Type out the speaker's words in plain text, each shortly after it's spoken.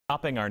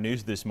Topping our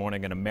news this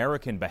morning, an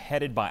American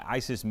beheaded by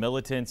ISIS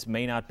militants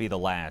may not be the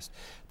last.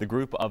 The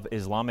group of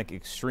Islamic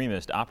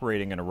extremists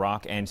operating in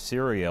Iraq and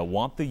Syria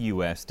want the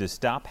U.S. to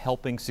stop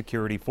helping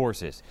security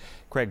forces.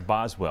 Craig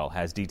Boswell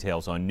has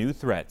details on new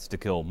threats to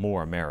kill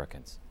more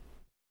Americans.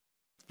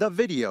 The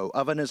video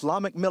of an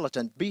Islamic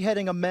militant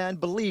beheading a man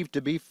believed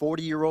to be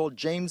 40-year-old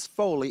James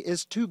Foley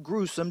is too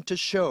gruesome to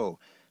show.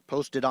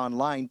 Posted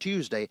online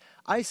Tuesday,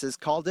 ISIS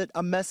called it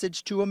a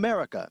message to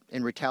America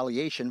in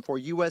retaliation for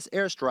U.S.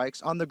 airstrikes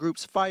on the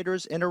group's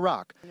fighters in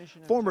Iraq.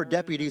 Former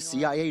Deputy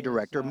CIA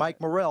Director Mike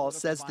Morrell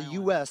says the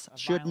U.S.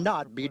 should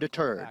not be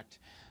deterred.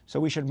 So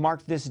we should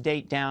mark this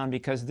date down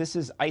because this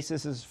is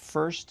ISIS's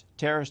first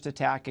terrorist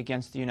attack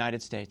against the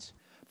United States.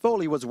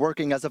 Foley was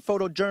working as a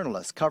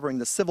photojournalist covering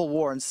the civil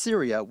war in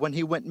Syria when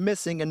he went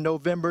missing in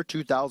November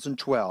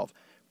 2012.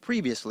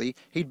 Previously,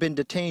 he'd been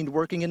detained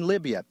working in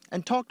Libya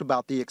and talked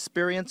about the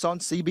experience on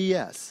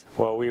CBS.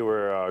 Well, we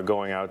were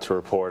going out to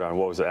report on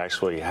what was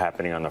actually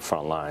happening on the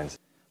front lines.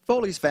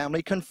 Foley's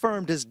family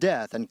confirmed his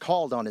death and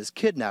called on his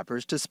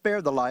kidnappers to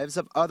spare the lives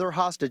of other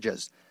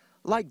hostages.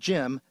 Like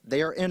Jim,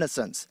 they are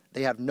innocents.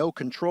 They have no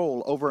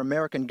control over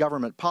American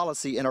government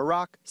policy in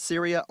Iraq,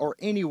 Syria, or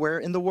anywhere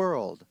in the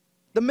world.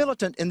 The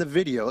militant in the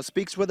video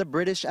speaks with a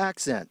British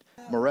accent.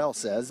 Morrell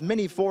says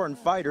many foreign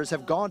fighters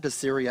have gone to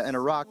Syria and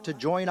Iraq to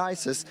join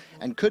ISIS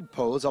and could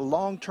pose a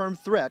long-term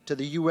threat to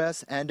the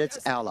U.S. and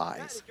its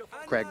allies.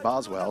 Craig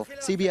Boswell,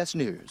 CBS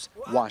News,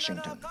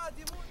 Washington.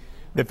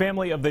 The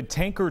family of the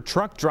tanker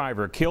truck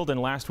driver killed in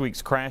last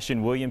week's crash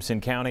in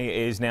Williamson County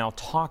is now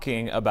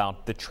talking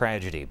about the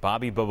tragedy.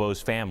 Bobby Bobo's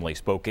family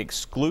spoke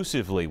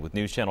exclusively with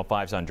Newschannel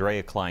 5's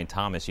Andrea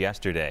Klein-Thomas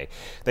yesterday.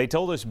 They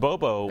told us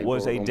Bobo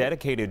was a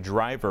dedicated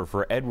driver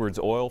for Edwards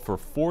Oil for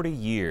 40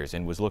 years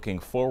and was looking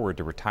forward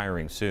to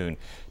retiring soon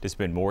to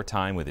spend more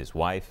time with his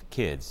wife,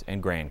 kids,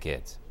 and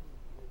grandkids.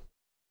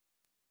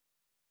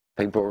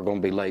 People are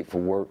going to be late for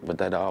work, but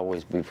that'll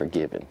always be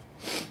forgiven,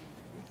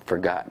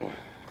 forgotten.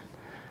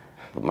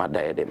 But my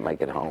dad didn't make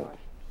it home.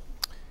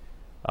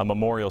 A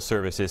memorial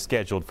service is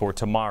scheduled for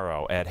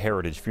tomorrow at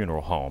Heritage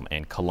Funeral Home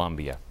in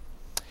Columbia.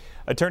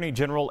 Attorney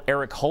General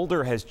Eric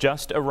Holder has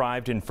just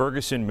arrived in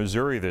Ferguson,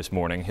 Missouri this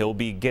morning. He'll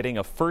be getting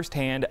a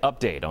first-hand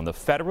update on the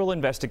federal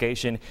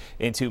investigation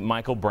into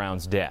Michael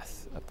Brown's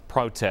death. A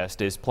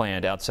protest is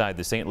planned outside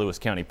the St. Louis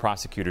County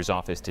Prosecutor's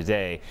Office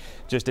today,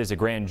 just as a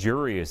grand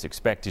jury is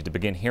expected to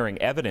begin hearing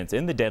evidence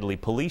in the deadly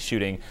police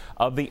shooting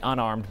of the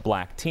unarmed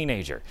black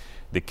teenager.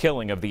 The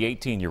killing of the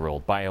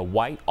 18-year-old by a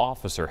white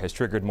officer has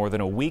triggered more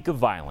than a week of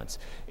violence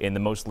in the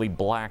mostly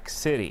black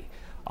city.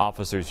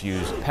 Officers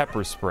used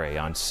pepper spray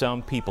on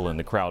some people in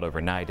the crowd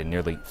overnight, and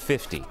nearly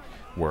 50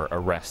 were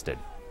arrested.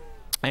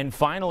 And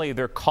finally,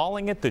 they're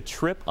calling it the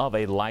trip of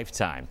a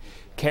lifetime.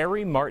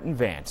 Carrie Martin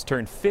Vance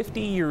turned 50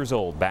 years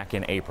old back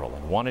in April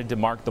and wanted to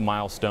mark the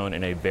milestone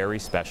in a very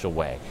special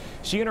way.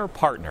 She and her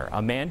partner,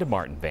 Amanda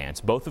Martin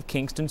Vance, both of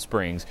Kingston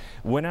Springs,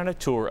 went on a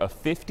tour of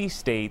 50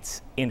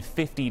 states in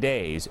 50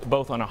 days,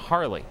 both on a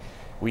Harley.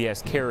 We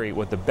asked Carrie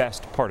what the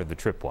best part of the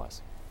trip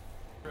was.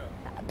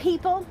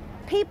 People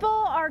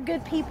are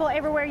good people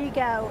everywhere you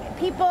go.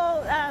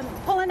 People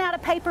pulling out a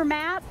paper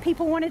map,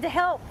 people wanted to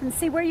help and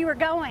see where you were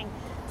going.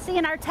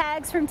 Seeing our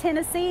tags from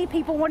Tennessee,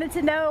 people wanted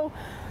to know,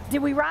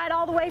 did we ride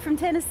all the way from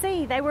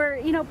Tennessee? They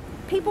were,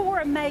 people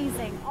were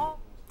amazing.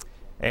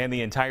 And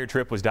the entire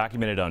trip was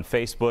documented on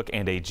Facebook,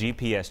 and a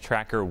GPS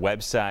tracker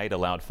website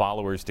allowed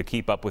followers to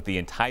keep up with the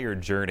entire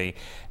journey.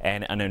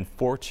 And an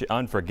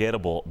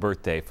unforgettable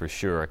birthday for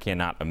sure. I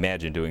cannot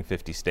imagine doing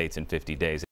 50 states in 50 days.